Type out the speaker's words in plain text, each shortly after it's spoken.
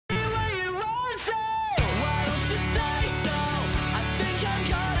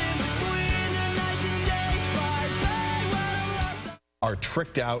our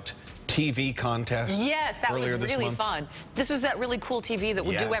tricked out TV contest. Yes, that was really fun. This was that really cool TV that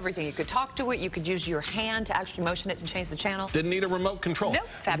would do everything. You could talk to it, you could use your hand to actually motion it and change the channel. Didn't need a remote control. Nope,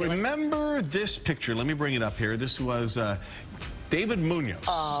 fabulous. Remember this picture? Let me bring it up here. This was David Munoz.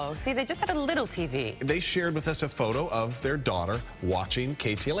 Oh, see, they just had a little TV. They shared with us a photo of their daughter watching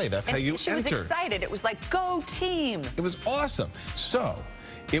KTLA. That's how you enter. She was excited. It was like, go team. It was awesome. So,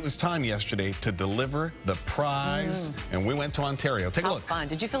 it was time yesterday to deliver the prize, and we went to Ontario. Take a look. How fun.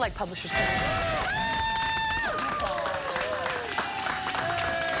 Did you feel like Publishers?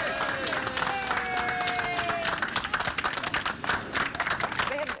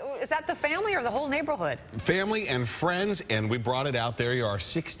 Is that the family or the whole neighborhood? Family and friends, and we brought it out. There you are,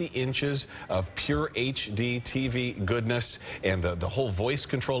 60 inches of pure HD TV goodness, and the whole voice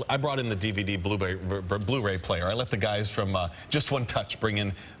control. I brought in the DVD Blu-ray player. I let the guys from Just One Touch bring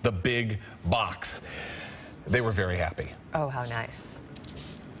in the big box. They were very happy. Oh, how nice.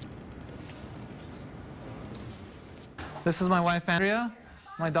 This is my wife, Andrea,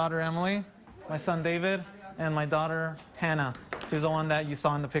 my daughter, Emily, my son, David, and my daughter, Hannah. She's the one that you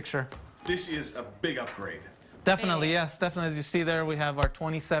saw in the picture. This is a big upgrade. Definitely, yes. Definitely, as you see there, we have our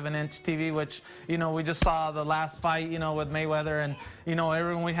 27-inch TV, which, you know, we just saw the last fight, you know, with Mayweather, and, you know,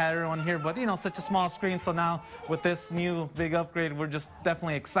 we had everyone here, but, you know, such a small screen. So now with this new big upgrade, we're just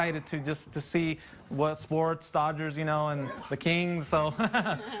definitely excited to see what sports, Dodgers, you know, and the Kings. So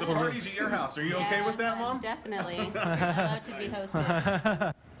the party's at your house. Are you okay with that, Mom? Definitely. Love to be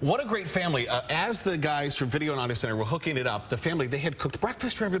hosted. What a great family. As the guys from Video and Audio Center were hooking it up, the family, they had cooked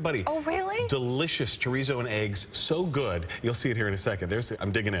breakfast for everybody. Oh, really? Delicious chorizo and eggs. So good. You'll see it here in a second.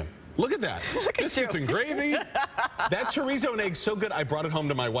 I'm digging in. Look at that. Look at Biscuits and gravy. That chorizo and eggs, so good. I brought it home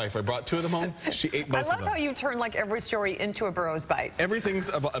to my wife. I brought 2 of them home. She ate both of them. I love how you turn like every story into a Burroughs Bites. Everything's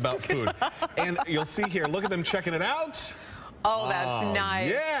about food. And you'll see here, look at them checking it out. Oh, that's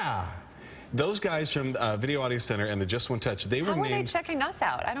nice. Yeah. Those guys from Video Audio Center and the Just One Touch, they were named... How were they checking us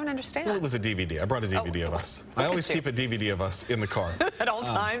out? I don't understand. Well, it was a DVD. I brought a DVD of us. I always keep a DVD of us in the car. At all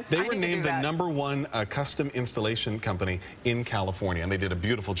times? They were named the #1 custom installation company in California, and they did a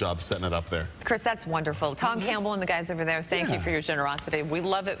beautiful job setting it up there. Chris, that's wonderful. Tom Campbell and the guys over there, thank you for your generosity. We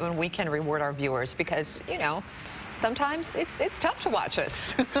love it when we can reward our viewers because, you know, sometimes it's tough to watch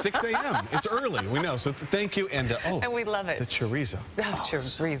us. 6 a.m. It's early, we know. So thank you. And, and we love it. The chorizo. Oh,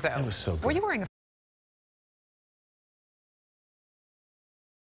 chorizo. It was so good. Were you wearing a